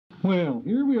Well,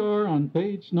 here we are on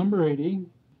page number 80,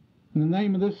 and the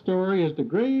name of this story is The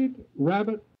Great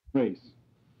Rabbit Race.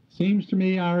 Seems to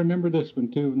me I remember this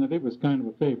one too, and that it was kind of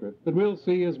a favorite, but we'll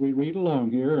see as we read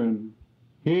along here, and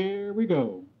here we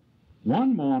go.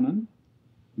 One morning,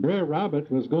 Brer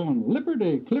Rabbit was going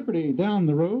lipperty-clipperty down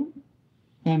the road,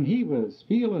 and he was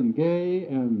feeling gay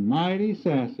and mighty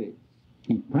sassy.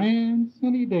 He pranced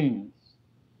and he danced,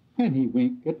 and he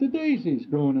winked at the daisies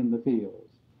growing in the fields.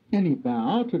 And he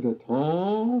bow to the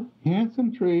tall,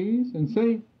 handsome trees and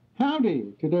say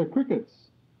howdy to their crickets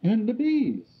and the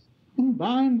bees. And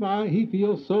by he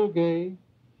feels so gay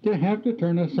to have to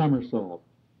turn a somersault.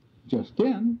 Just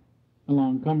then,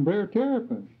 along come Brer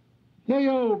Terrapin.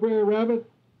 Hey-o, Brer Rabbit,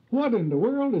 what in the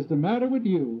world is the matter with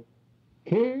you?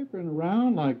 Capering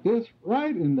around like this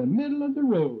right in the middle of the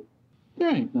road.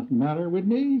 There ain't nothing matter with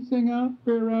me, sing out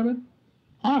Brer Rabbit.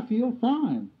 I feel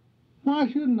fine. Why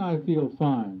shouldn't I feel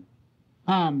fine?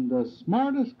 I'm the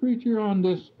smartest creature on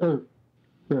this earth.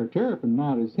 Brer Terrapin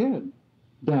nodded his head.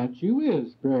 That you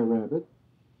is, Brer Rabbit.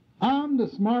 I'm the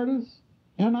smartest,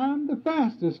 and I'm the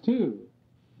fastest, too.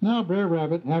 Now Brer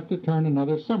Rabbit have to turn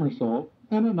another somersault,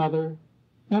 and another,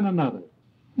 and another.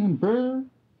 And Brer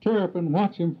Terrapin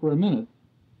watch him for a minute,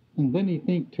 and then he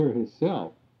think to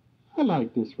hisself, I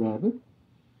like this rabbit.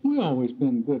 We always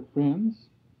been good friends.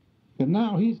 But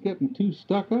now he's getting too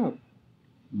stuck up,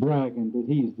 bragging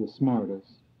that he's the smartest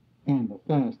and the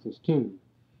fastest too.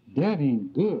 That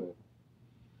ain't good.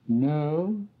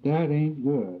 No, that ain't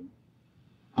good.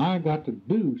 I got to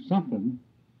do something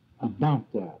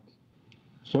about that.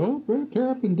 So Brer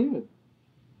Terrapin did.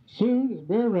 Soon as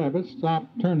Brer Rabbit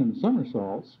stopped turning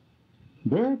somersaults,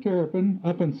 Brer Terrapin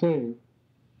up and say,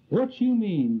 What you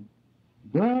mean,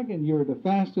 bragging you're the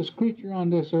fastest creature on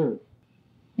this earth?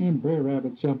 And Brer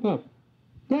Rabbit jump up.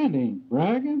 That ain't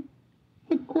bragging.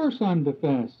 Of course I'm the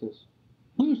fastest.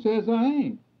 Who says I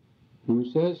ain't? Who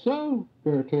says so?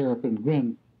 Brer Terrapin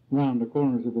grinned round the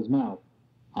corners of his mouth.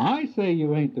 I say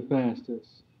you ain't the fastest.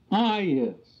 I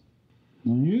is.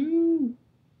 You?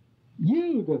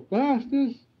 You the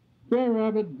fastest? Brer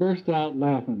Rabbit burst out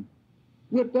laughing.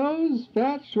 With those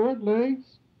fat short legs?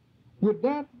 With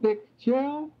that thick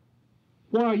shell?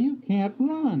 Why, you can't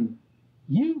run.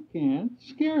 You can't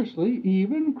scarcely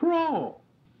even crawl.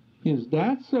 Is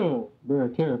that so? Brer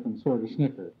Terrapin sort of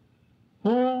snickered.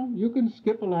 Well, you can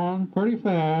skip along pretty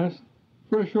fast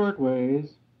for a short ways.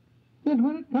 Then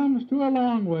when it comes to a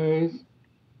long ways,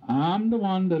 I'm the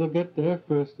one that'll get there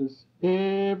firstest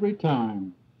every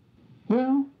time.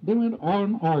 Well, they went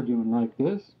on arguing like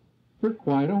this for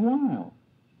quite a while.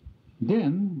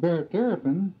 Then Brer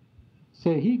Terrapin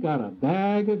say he got a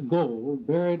bag of gold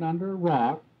buried under a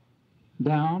rock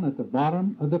down at the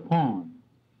bottom of the pond,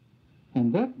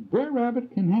 and that Brer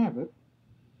Rabbit can have it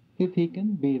if he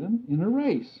can beat him in a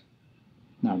race.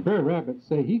 Now Brer Rabbit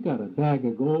say he got a bag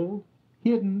of gold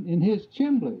hidden in his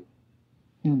chimbley,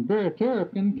 and Brer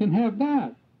Terrapin can have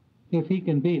that if he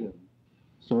can beat him.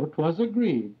 So 'twas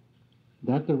agreed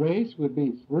that the race would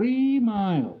be 3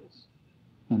 miles,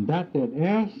 and that they'd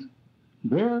ask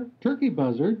Brer Turkey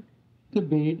Buzzard to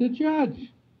be the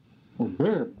judge. Well,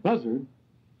 Brer Buzzard,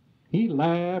 he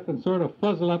laughed and sort of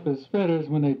fuzzled up his feathers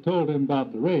when they told him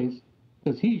about the race,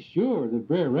 'cause he's sure that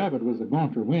Brer Rabbit was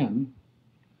a-going to win.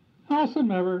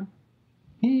 Howsomever,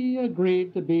 he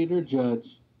agreed to be their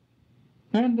judge,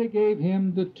 and they gave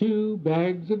him the 2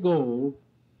 bags of gold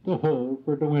to hold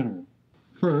for the winner.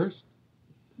 First,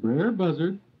 Brer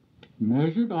Buzzard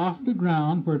measured off the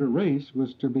ground where the race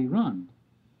was to be run.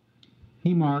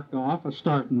 He marked off a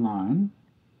starting line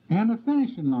and a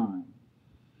finishing line,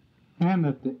 and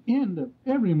at the end of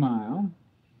every mile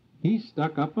he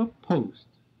stuck up a post.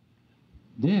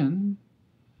 Then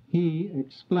he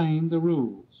explained the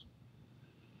rules.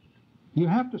 You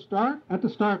have to start at the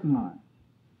starting line,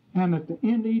 and at the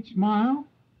end of each mile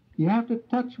you have to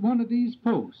touch one of these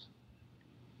posts.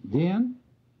 Then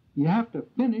you have to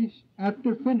finish at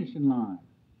the finishing line.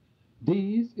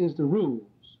 These is the rules,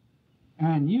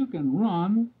 and you can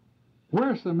run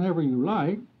wheresoever you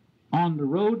like, on the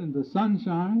road in the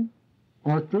sunshine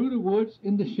or through the woods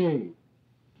in the shade.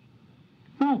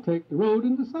 I'll take the road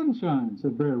in the sunshine,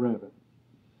 said Brer Rabbit.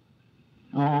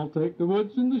 I'll take the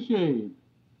woods in the shade,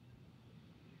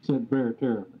 said Brer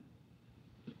Terrapin.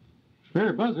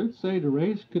 Brer Buzzard said the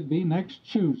race could be next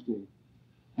Tuesday,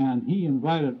 and he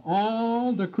invited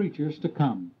all the creatures to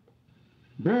come.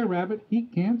 Brer Rabbit, he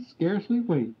can't scarcely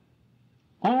wait.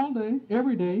 All day,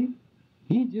 every day,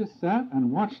 he just sat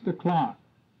and watched the clock,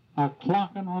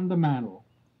 a-clocking on the mantel,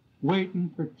 waiting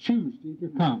for Tuesday to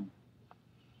come.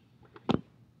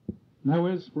 Now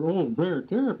as for old Brer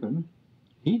Terrapin,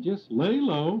 he just lay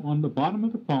low on the bottom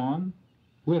of the pond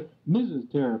with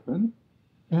Mrs. Terrapin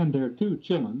and their two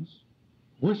chillins,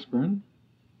 whispering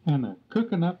and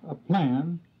cooking up a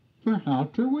plan for how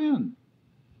to win.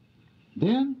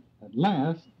 Then, at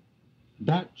last,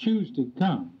 that Tuesday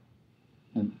come,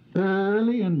 and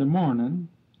early in the morning,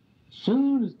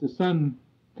 soon as the sun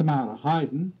come out of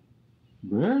hiding,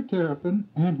 Brer Terrapin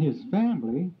and his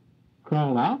family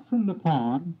crawl out from the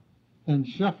pond and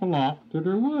shuffle off to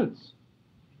their woods.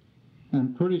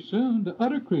 And pretty soon the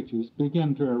other creatures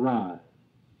begin to arrive.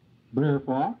 Brer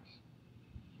Fox,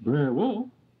 Brer Wolf,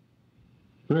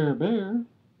 Brer Bear,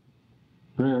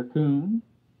 Brer Coon,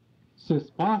 Sis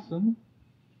Possum,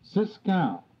 Sis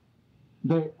Cow.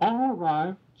 They all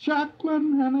arrive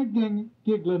chuckling and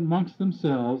giggling amongst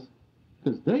themselves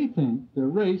because they think the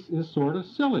race is sort of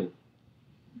silly,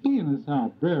 being as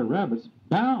how Brer Rabbit's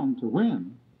bound to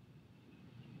win.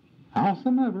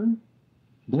 Howsomever,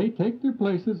 they take their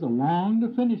places along the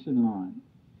finishing line.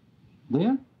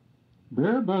 Then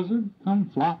Brer Buzzard come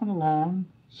flopping along,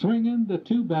 swinging the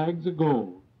 2 bags of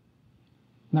gold.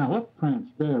 Now up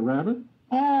pranced Brer Rabbit,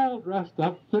 all dressed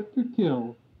up fit to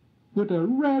kill, with a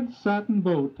red satin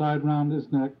bow tied round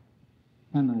his neck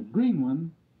and a green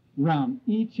one round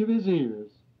each of his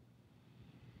ears.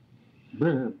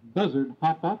 Brer Buzzard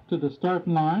hop up to the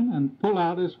starting line and pull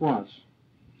out his watch.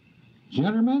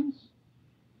 "Gentermens,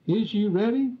 is you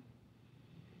ready?"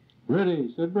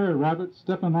 "Ready," said Brer Rabbit,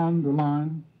 stepping on the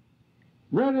line.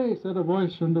 "Ready," said a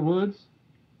voice from the woods,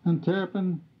 and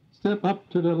Terrapin stepped up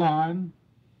to the line.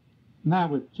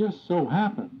 Now it just so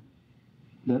happened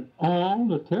that all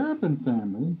the Terrapin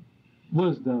family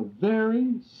was the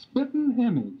very spitting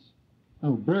image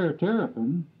of Brer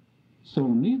Terrapin, so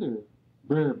neither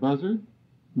Brer Buzzard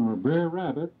nor Brer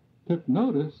Rabbit took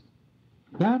notice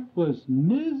that was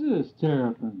Mrs.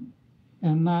 Terrapin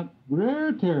and not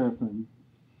Brer Terrapin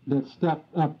that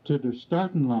stepped up to the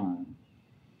starting line.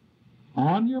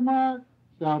 "On your mark,"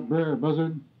 shouted Brer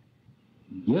Buzzard.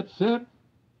 "Get set,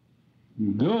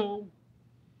 go."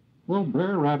 Well,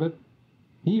 Brer Rabbit,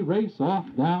 he raced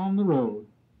off down the road.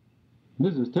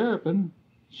 Mrs. Terrapin,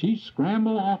 she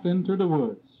scrambled off into the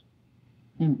woods.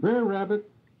 And Brer Rabbit,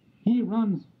 he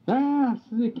runs fast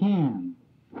as he can.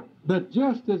 But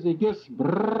just as he gets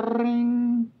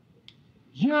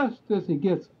just as he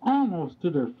gets almost to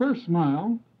their first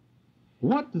mile,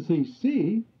 what does he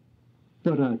see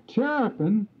but a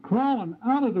Terrapin crawling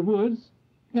out of the woods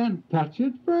and touch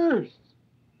it first?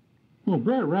 Well,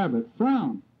 Brer Rabbit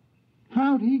frowned.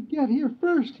 "How'd he get here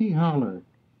first?" he hollered.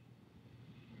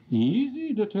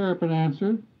 "Easy," the Terrapin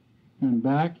answered, and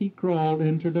back he crawled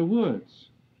into the woods.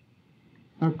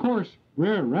 Of course,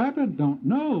 Brer Rabbit don't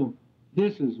know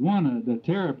this is one of the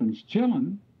Terrapin's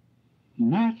chillun.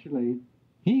 Naturally,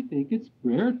 he think it's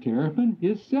Brer Terrapin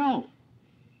hisself.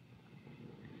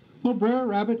 Well, Brer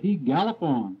Rabbit, he gallop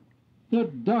on. The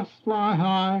dust fly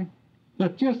high,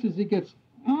 but just as he gets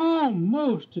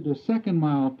almost to the 2nd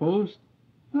mile post,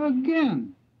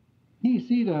 again he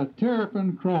see the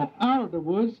Terrapin crawl out of the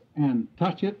woods and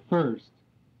touch it first.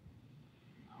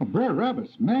 Well, Brer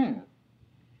Rabbit's mad.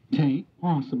 "'Tain't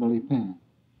possible," he pant.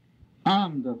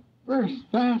 "I'm the first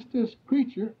fastest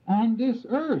creature on this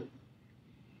earth."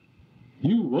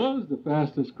 "You was the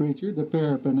fastest creature," the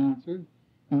Terrapin answered,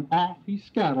 and off he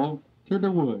scattled to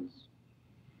the woods.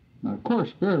 Now, of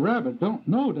course, Brer Rabbit don't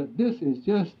know that this is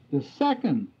just the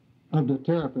second of the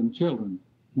Terrapin children.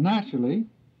 Naturally,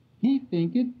 he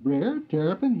think it Brer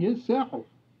Terrapin hisself.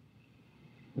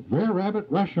 But Brer Rabbit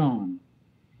rush on.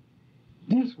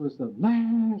 This was the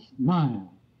last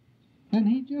mile, and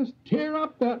he just tear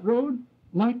up that road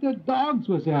like the dogs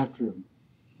was after him.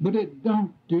 But it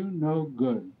don't do no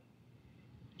good.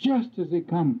 Just as he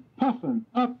come puffin'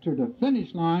 up to the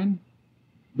finish line,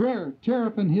 Brer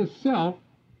Terrapin hisself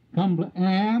come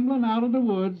ambling out of the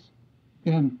woods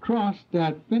and crossed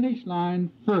that finish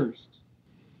line first.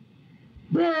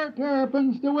 "Brer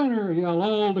Terrapin's the winner!" yell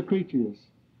all the creatures.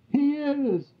 "He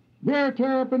is! Brer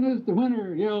Terrapin is the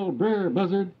winner!" yelled Brer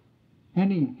Buzzard,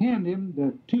 and he handed him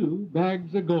the 2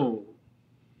 bags of gold.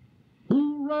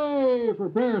 "Hooray for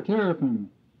Brer Terrapin!"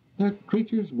 The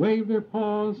creatures wave their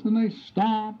paws, and they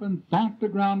stomp and thomp the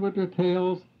ground with their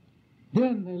tails.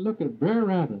 Then they look at Brer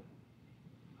Rabbit,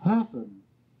 huffing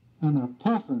and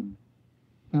a-puffing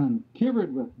and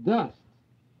kivered with dust,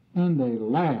 and they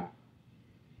laugh.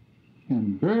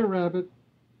 And Brer Rabbit,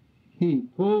 he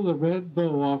pulled the red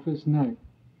bow off his neck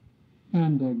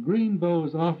and the green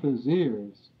bows off his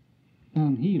ears,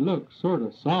 and he looked sort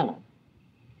of solemn.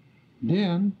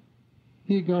 Then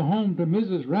he go home to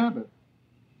Mrs. Rabbit,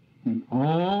 and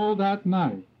all that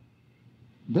night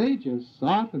They just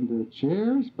sot in their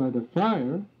chairs by the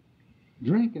fire,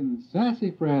 drinking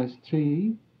sassafras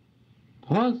tea,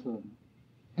 puzzling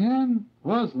and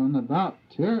puzzling about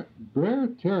Brer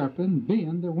Terrapin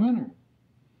being the winner.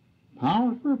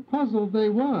 Powerful puzzled they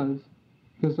was,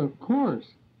 'cause of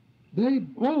course they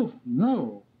both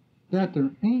know that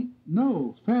there ain't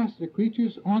no faster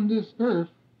creatures on this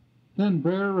earth than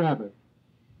Brer Rabbit.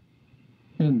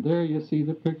 And there you see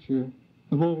the picture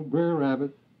of old Brer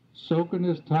Rabbit soaking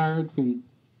his tired feet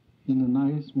in a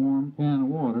nice warm pan of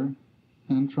water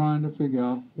and trying to figure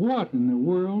out what in the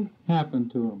world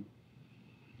happened to him.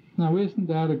 Now isn't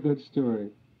that a good story?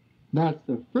 That's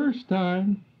the first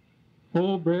time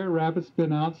old Brer Rabbit's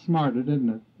been outsmarted, isn't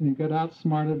it? And he got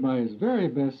outsmarted by his very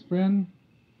best friend,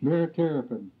 Brer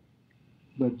Terrapin.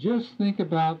 But just think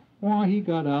about why he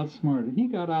got outsmarted. He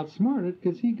got outsmarted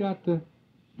because he got to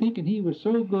thinking he was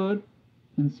so good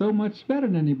and so much better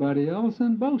than anybody else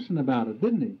and boasting about it,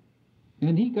 didn't he?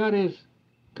 And he got his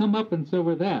comeuppance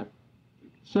over that.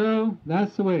 So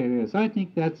that's the way it is. I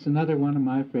think that's another one of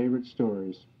my favorite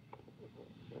stories.